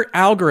 if their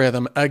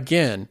algorithm,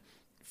 again,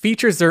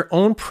 features their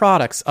own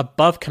products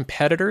above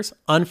competitors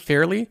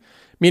unfairly,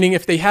 meaning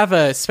if they have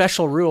a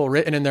special rule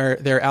written in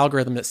their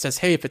algorithm that says,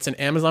 hey, if it's an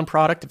Amazon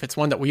product, if it's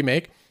one that we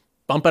make,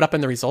 bump it up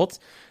in the results,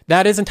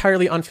 that is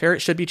entirely unfair. It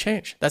should be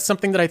changed. That's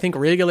something that I think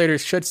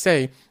regulators should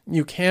say,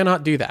 you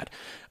cannot do that.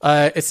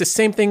 It's the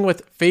same thing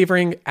with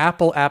favoring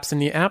Apple apps in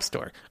the App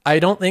Store. I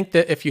don't think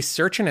that if you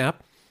search an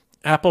app,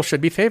 Apple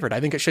should be favored. I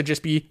think it should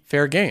just be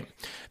fair game.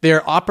 They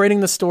are operating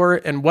the store,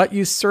 and what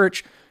you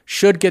search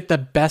should get the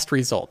best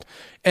result.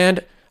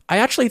 And I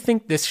actually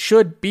think this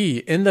should be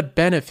in the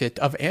benefit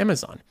of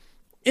Amazon.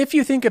 If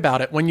you think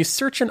about it, when you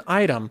search an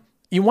item,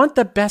 you want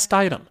the best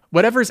item.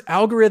 Whatever's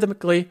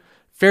algorithmically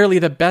fairly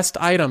the best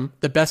item,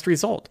 the best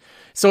result.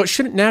 So it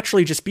shouldn't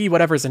naturally just be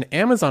whatever's an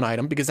Amazon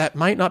item, because that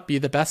might not be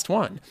the best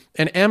one.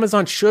 And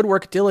Amazon should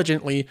work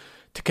diligently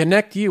to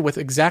connect you with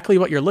exactly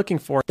what you're looking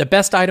for, the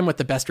best item with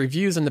the best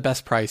reviews and the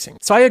best pricing.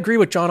 So I agree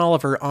with John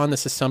Oliver on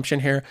this assumption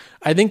here.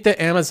 I think that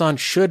Amazon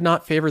should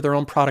not favor their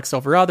own products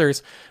over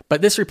others,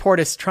 but this report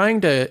is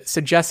trying to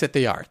suggest that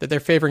that they're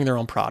favoring their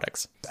own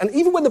products. And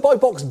even when the buy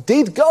box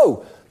did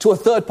go to a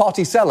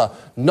third-party seller,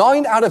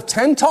 9 out of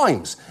 10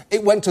 times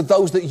it went to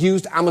those that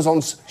used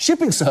Amazon's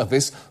shipping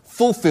service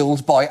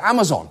fulfilled by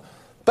Amazon.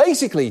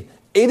 Basically,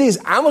 it is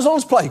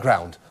Amazon's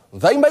playground.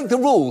 They make the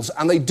rules,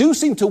 and they do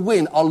seem to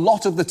win a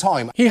lot of the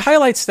time. He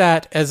highlights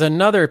that as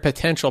another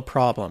potential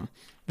problem,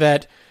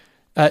 that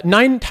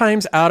 9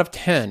 times out of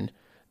 10,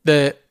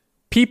 the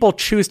people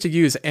choose to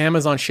use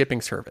Amazon shipping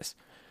service.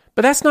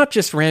 But that's not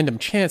just random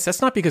chance.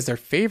 That's not because they're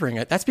favoring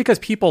it. That's because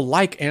people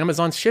like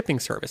Amazon's shipping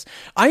service.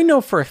 I know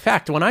for a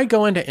fact when I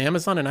go into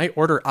Amazon and I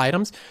order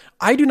items,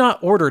 I do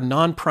not order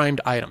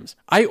non-primed items.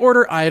 I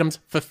order items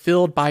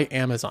fulfilled by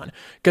Amazon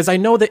because I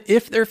know that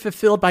if they're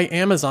fulfilled by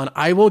Amazon,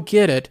 I will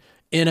get it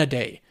in a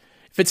day.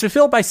 If it's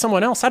fulfilled by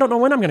someone else, I don't know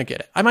when I'm going to get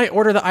it. I might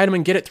order the item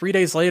and get it 3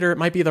 days later. It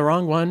might be the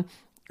wrong one,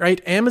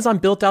 right? Amazon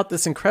built out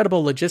this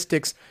incredible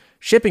logistics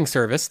shipping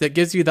service that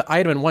gives you the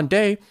item in one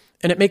day,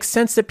 and it makes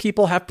sense that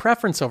people have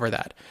preference over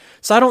that.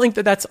 So I don't think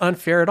that that's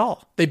unfair at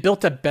all. They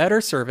built a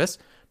better service.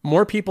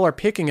 More people are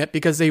picking it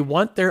because they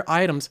want their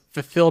items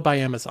fulfilled by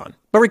Amazon.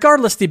 But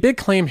regardless, the big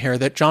claim here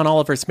that John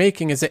Oliver is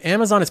making is that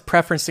Amazon is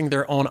preferencing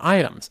their own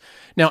items.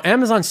 Now,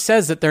 Amazon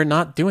says that they're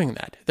not doing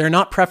that. They're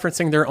not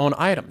preferencing their own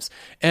items.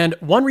 And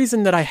one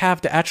reason that I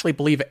have to actually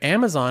believe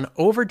Amazon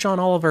over John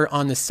Oliver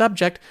on this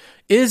subject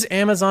is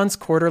Amazon's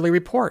quarterly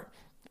report.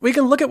 We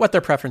can look at what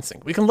they're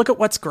preferencing. We can look at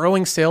what's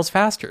growing sales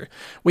faster.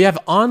 We have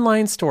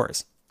online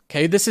stores.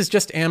 Okay, this is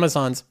just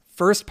Amazon's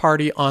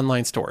first-party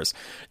online stores.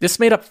 This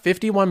made up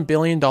 $51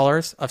 billion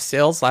of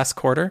sales last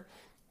quarter.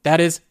 That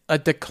is a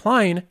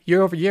decline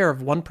year over year of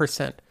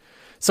 1%.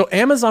 So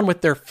Amazon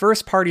with their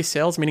first-party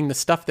sales, meaning the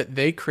stuff that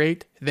they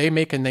create, they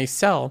make, and they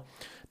sell,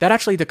 that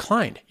actually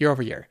declined year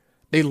over year.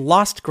 They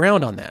lost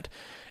ground on that.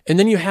 And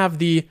then you have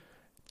the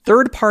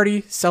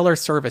third-party seller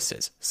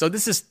services. So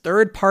this is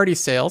third-party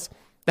sales.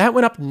 That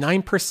went up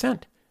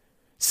 9%.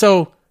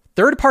 So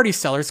third-party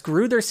sellers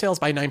grew their sales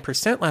by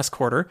 9% last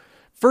quarter.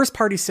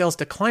 First-party sales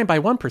declined by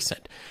 1%.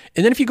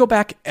 And then if you go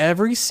back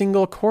every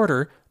single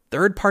quarter,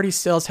 third-party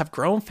sales have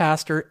grown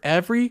faster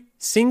every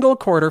single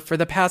quarter for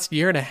the past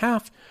year and a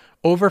half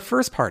over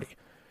first-party.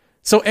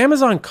 So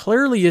Amazon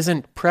clearly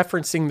isn't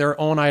preferencing their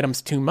own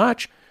items too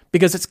much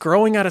because it's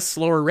growing at a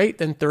slower rate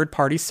than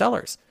third-party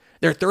sellers.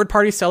 Their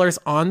third-party sellers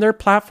on their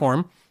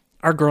platform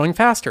are growing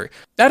faster.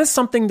 That is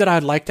something that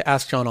I'd like to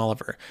ask John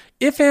Oliver.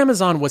 If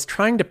Amazon was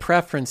trying to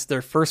preference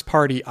their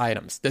first-party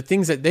items, the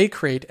things that they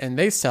create and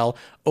they sell,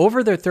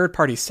 over their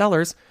third-party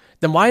sellers,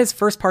 then why is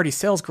first-party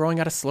sales growing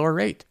at a slower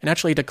rate and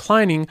actually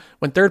declining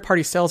when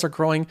third-party sales are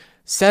growing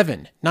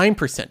 7, 9%,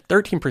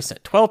 13%,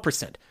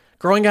 12%,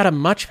 growing at a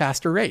much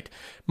faster rate?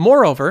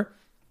 Moreover,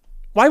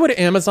 why would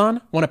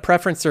Amazon want to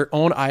preference their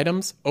own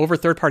items over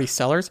third-party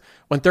sellers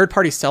when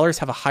third-party sellers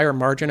have a higher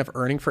margin of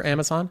earning for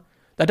Amazon?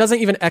 That doesn't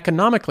even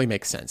economically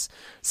make sense.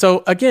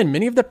 So again,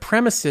 many of the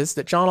premises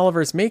that John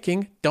Oliver is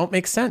making don't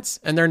make sense,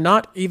 and they're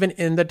not even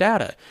in the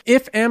data.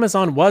 If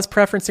Amazon was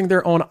preferencing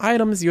their own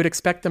items, you would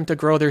expect them to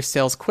grow their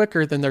sales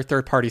quicker than their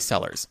third-party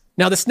sellers.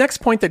 Now, this next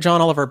point that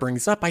John Oliver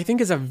brings up, I think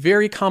is a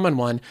very common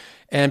one,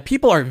 and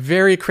people are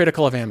very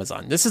critical of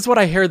Amazon. This is what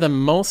I hear the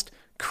most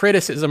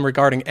criticism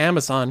regarding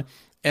Amazon,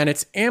 and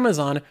it's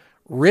Amazon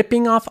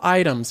ripping off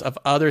items of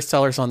other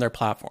sellers on their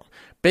platform.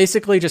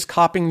 Basically just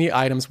copying the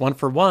items one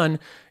for one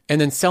and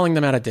then selling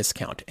them at a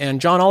discount.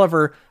 And John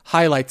Oliver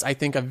highlights, I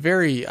think, a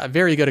very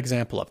good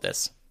example of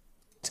this.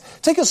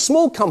 Take a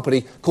small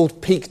company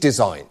called Peak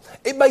Design.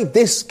 It made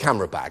this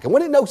camera bag, and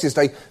when it noticed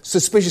a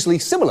suspiciously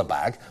similar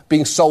bag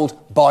being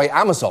sold by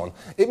Amazon,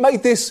 it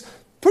made this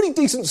pretty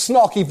decent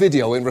snarky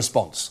video in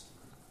response.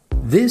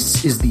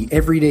 This is the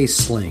Everyday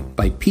Sling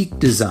by Peak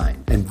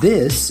Design, and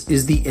this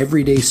is the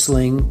Everyday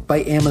Sling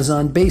by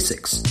Amazon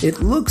Basics.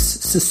 It looks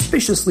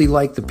suspiciously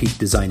like the Peak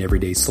Design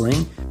Everyday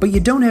Sling, but you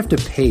don't have to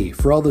pay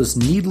for all those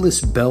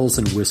needless bells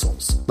and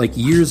whistles, like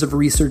years of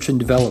research and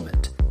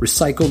development,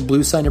 recycled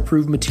Blue Sign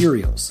approved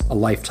materials, a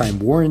lifetime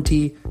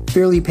warranty,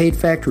 fairly paid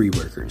factory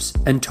workers,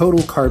 and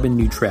total carbon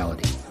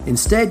neutrality.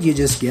 Instead, you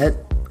just get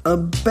a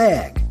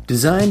bag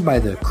designed by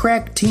the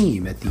crack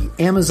team at the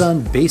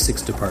Amazon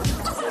Basics department.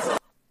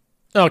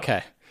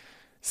 Okay,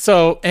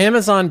 so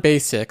Amazon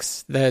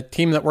Basics, the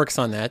team that works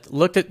on that,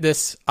 looked at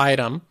this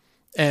item,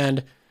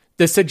 and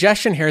the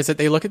suggestion here is that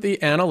they look at the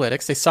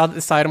analytics. They saw that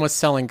this item was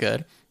selling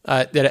good,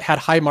 that it had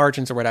high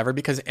margins or whatever,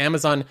 because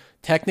Amazon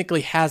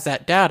technically has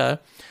that data.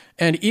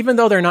 And even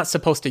though they're not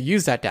supposed to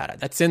use that data,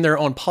 that's in their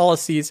own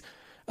policies,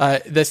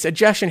 the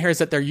suggestion here is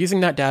that they're using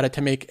that data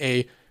to make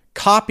a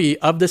copy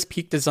of this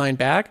Peak Design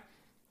bag,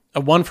 a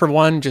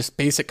one-for-one, just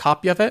basic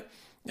copy of it,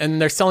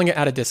 and they're selling it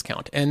at a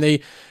discount. And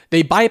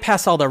they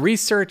bypass all the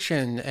research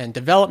and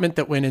development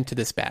that went into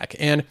this bag.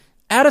 And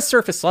at a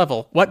surface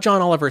level, what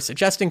John Oliver is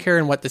suggesting here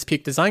and what this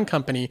Peak Design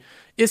company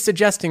is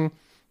suggesting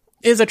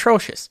is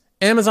atrocious.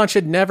 Amazon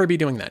should never be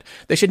doing that.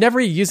 They should never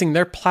be using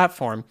their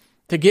platform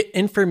to get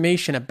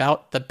information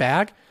about the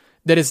bag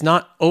that is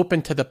not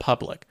open to the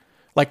public,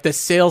 like the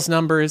sales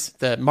numbers,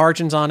 the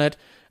margins on it,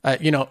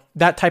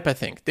 that type of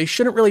thing. They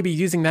shouldn't really be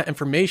using that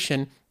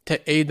information to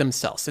aid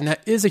themselves. And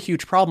that is a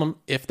huge problem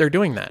if they're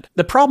doing that.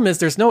 The problem is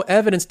there's no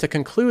evidence to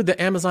conclude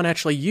that Amazon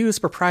actually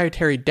used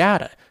proprietary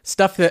data,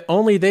 stuff that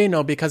only they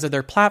know because of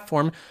their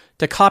platform,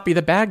 to copy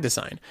the bag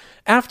design.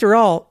 After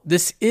all,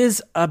 this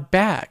is a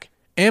bag.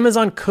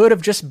 Amazon could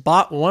have just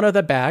bought one of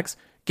the bags,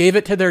 gave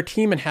it to their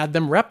team, and had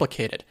them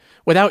replicate it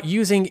without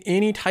using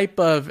any type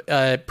of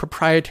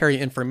proprietary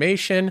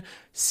information,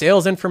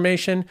 sales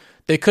information.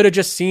 They could have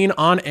just seen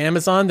on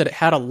Amazon that it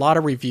had a lot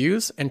of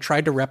reviews and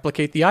tried to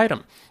replicate the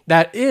item.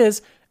 That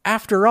is,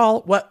 after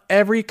all, what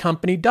every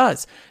company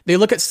does. They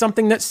look at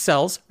something that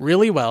sells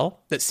really well,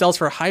 that sells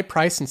for a high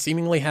price and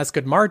seemingly has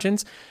good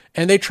margins,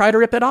 and they try to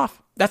rip it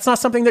off. That's not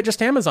something that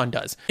just Amazon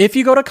does. If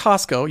you go to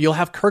Costco, you'll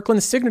have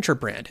Kirkland's Signature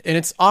brand, and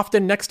it's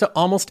often next to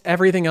almost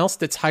everything else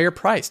that's higher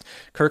priced.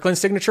 Kirkland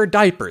Signature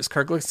diapers,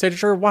 Kirkland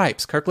Signature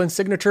wipes, Kirkland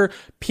Signature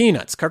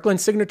peanuts,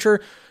 Kirkland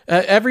Signature,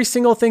 every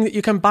single thing that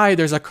you can buy,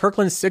 there's a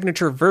Kirkland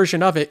Signature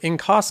version of it in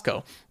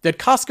Costco. Did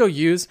Costco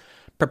use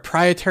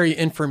proprietary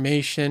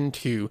information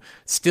to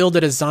steal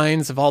the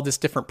designs of all these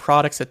different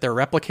products that they're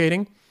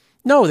replicating?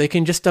 No, they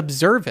can just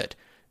observe it.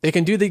 They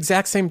can do the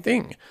exact same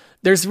thing.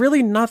 There's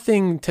really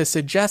nothing to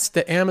suggest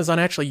that Amazon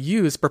actually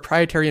used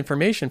proprietary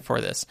information for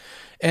this.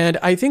 And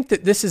I think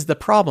that this is the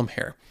problem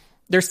here.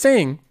 They're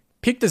saying,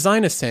 Peak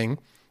Design is saying,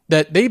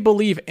 that they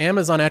believe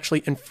Amazon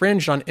actually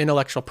infringed on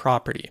intellectual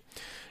property.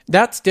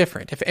 That's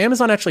different. If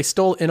Amazon actually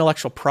stole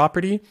intellectual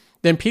property,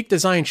 then Peak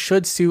Design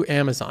should sue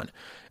Amazon.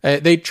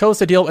 They chose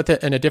to deal with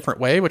it in a different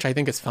way, which I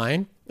think is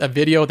fine. A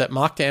video that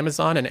mocked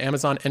Amazon, and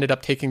Amazon ended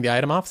up taking the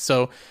item off.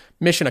 So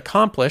mission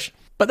accomplished.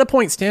 But the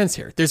point stands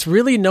here. There's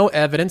really no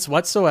evidence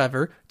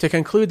whatsoever to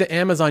conclude that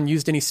Amazon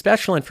used any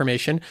special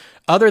information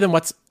other than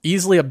what's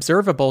easily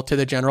observable to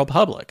the general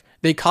public.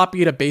 They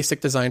copied a basic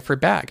design for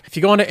bag. If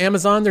you go onto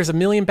Amazon, there's a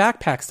million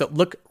backpacks that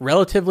look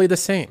relatively the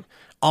same,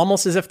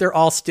 almost as if they're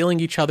all stealing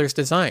each other's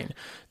design.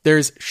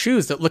 There's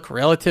shoes that look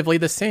relatively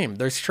the same.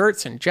 There's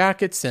shirts and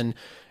jackets and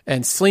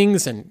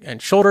slings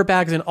and shoulder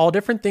bags and all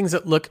different things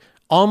that look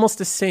almost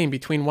the same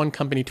between one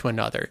company to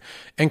another.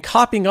 And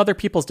copying other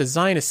people's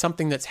design is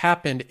something that's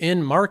happened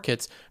in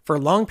markets for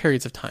long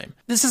periods of time.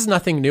 This is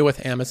nothing new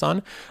with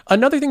Amazon.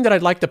 Another thing that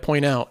I'd like to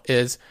point out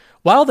is,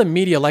 while the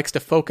media likes to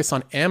focus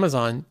on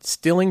Amazon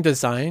stealing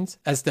designs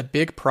as the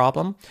big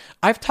problem,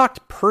 I've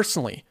talked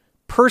personally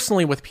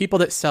personally with people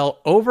that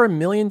sell over $1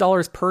 million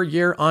per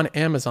year on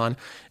Amazon,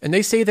 and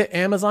they say that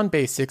Amazon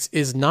Basics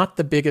is not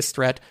the biggest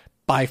threat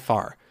by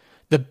far.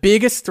 The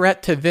biggest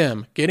threat to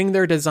them getting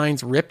their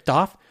designs ripped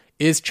off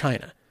is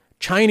China.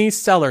 Chinese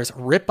sellers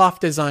rip off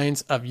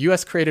designs of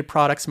US created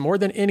products more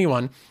than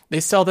anyone. They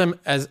sell them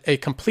as a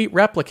complete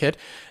replicate,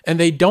 and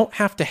they don't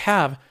have to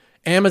have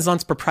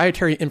Amazon's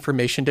proprietary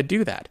information to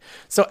do that.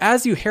 So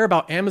as you hear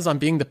about Amazon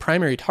being the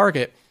primary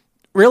target,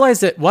 realize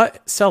that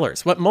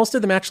what most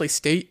of them actually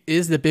state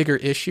is the bigger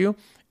issue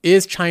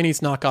is Chinese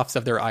knockoffs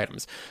of their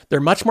items. They're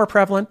much more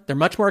prevalent, they're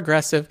much more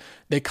aggressive,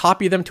 they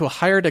copy them to a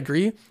higher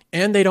degree,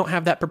 and they don't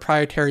have that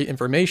proprietary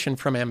information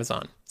from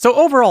Amazon. So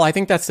overall, I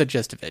think that's the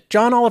gist of it.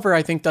 John Oliver,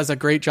 I think, does a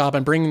great job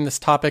in bringing this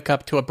topic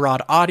up to a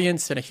broad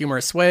audience in a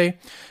humorous way,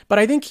 but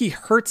I think he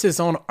hurts his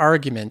own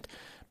argument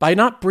by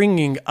not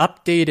bringing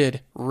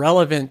updated,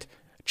 relevant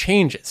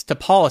changes to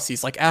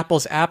policies like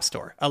Apple's App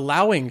Store,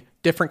 allowing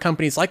different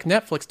companies like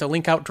Netflix to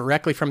link out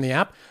directly from the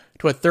app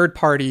to a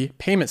third-party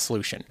payment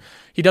solution.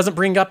 He doesn't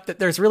bring up that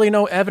there's really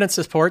no evidence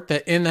to support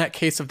that in that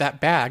case of that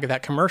bag,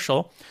 that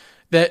commercial,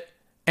 that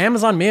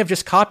Amazon may have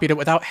just copied it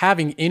without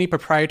having any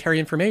proprietary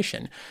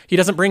information. He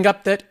doesn't bring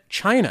up that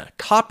China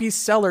copies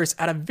sellers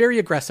at a very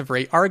aggressive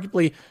rate,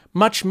 arguably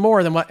much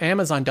more than what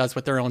Amazon does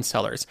with their own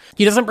sellers.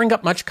 He doesn't bring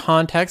up much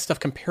context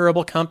of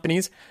comparable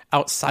companies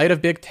outside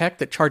of big tech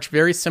that charge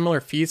very similar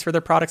fees for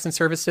their products and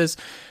services.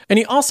 And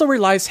he also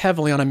relies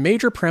heavily on a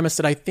major premise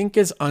that I think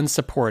is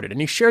unsupported. And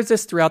he shares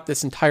this throughout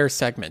this entire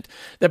segment,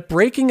 that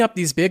breaking up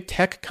these big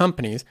tech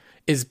companies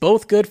is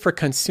both good for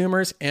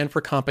consumers and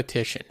for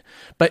competition.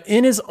 But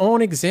in his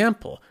own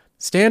example,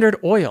 Standard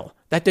Oil,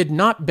 that did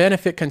not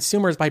benefit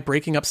consumers by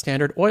breaking up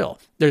Standard Oil.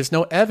 There's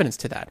no evidence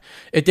to that.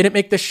 It didn't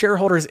make the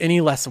shareholders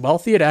any less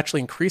wealthy. It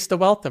actually increased the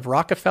wealth of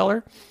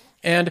Rockefeller.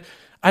 And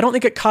I don't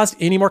think it caused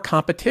any more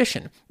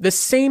competition. The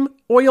same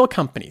oil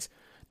companies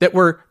that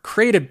were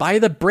created by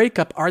the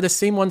breakup are the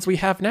same ones we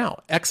have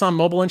now,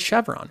 ExxonMobil and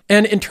Chevron.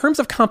 And in terms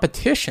of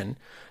competition,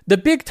 the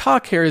big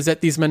talk here is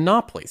that these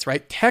monopolies,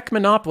 right? Tech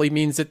monopoly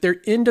means that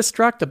they're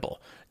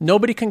indestructible.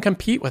 Nobody can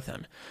compete with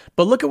them.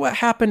 But look at what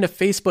happened to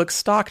Facebook's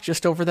stock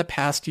just over the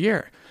past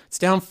year. It's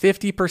down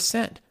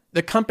 50%.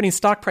 The company's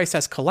stock price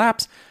has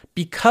collapsed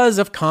because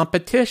of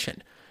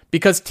competition,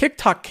 because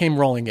TikTok came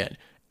rolling in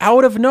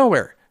out of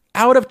nowhere,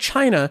 out of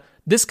China.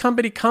 This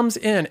company comes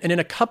in and in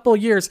a couple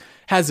years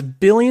has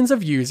billions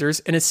of users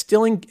and is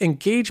stealing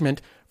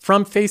engagement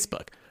from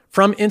Facebook,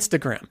 from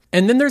Instagram.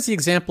 And then there's the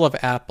example of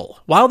Apple.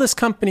 While this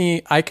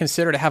company I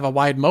consider to have a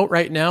wide moat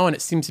right now, and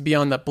it seems to be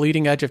on the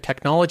bleeding edge of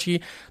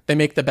technology, they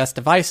make the best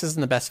devices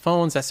and the best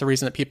phones. That's the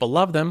reason that people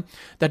love them.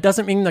 That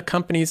doesn't mean the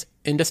company's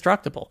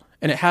indestructible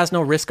and it has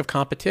no risk of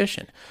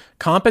competition.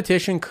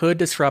 Competition could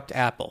disrupt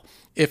Apple.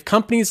 If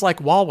companies like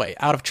Huawei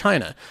out of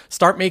China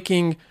start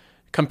making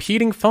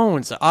competing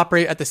phones that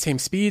operate at the same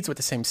speeds with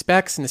the same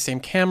specs and the same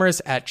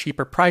cameras at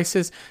cheaper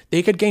prices,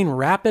 they could gain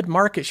rapid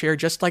market share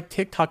just like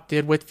TikTok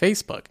did with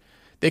Facebook.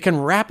 They can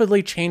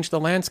rapidly change the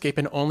landscape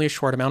in only a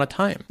short amount of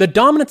time. The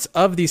dominance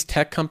of these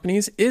tech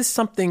companies is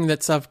something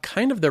that's of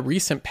kind of the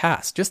recent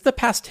past, just the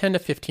past 10 to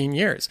 15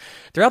 years.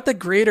 Throughout the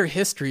greater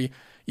history,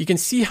 you can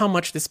see how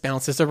much this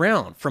bounces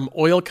around, from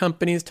oil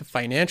companies to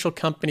financial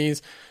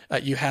companies.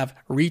 You have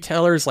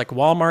retailers like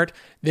Walmart.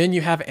 Then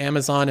you have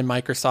Amazon and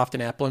Microsoft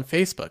and Apple and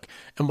Facebook.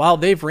 And while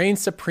they've reigned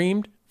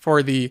supreme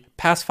for the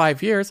past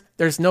 5 years,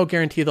 there's no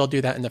guarantee they'll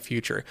do that in the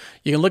future.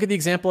 You can look at the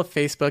example of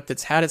Facebook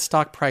that's had its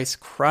stock price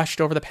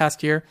crushed over the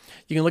past year.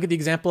 You can look at the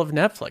example of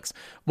Netflix,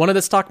 one of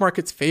the stock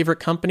market's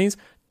favorite companies,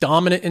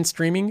 dominant in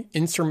streaming,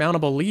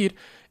 insurmountable lead,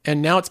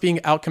 and now it's being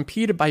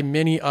outcompeted by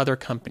many other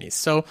companies.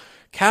 So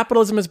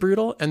capitalism is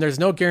brutal, and there's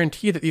no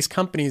guarantee that these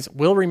companies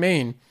will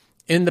remain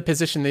in the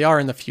position they are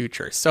in the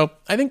future. So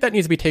I think that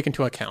needs to be taken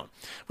into account.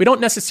 We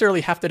don't necessarily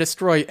have to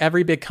destroy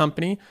every big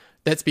company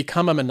that's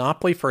become a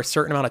monopoly for a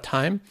certain amount of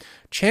time.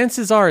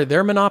 Chances are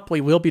their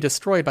monopoly will be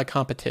destroyed by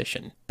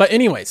competition. But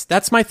anyways,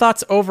 that's my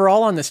thoughts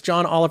overall on this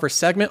John Oliver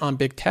segment on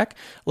big tech.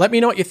 Let me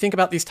know what you think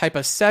about these type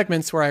of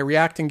segments where I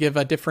react and give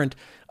a different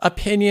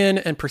opinion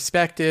and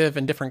perspective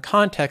and different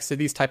context to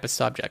these type of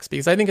subjects,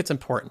 because I think it's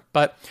important.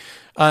 But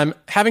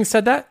having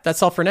said that,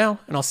 that's all for now,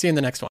 and I'll see you in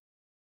the next one.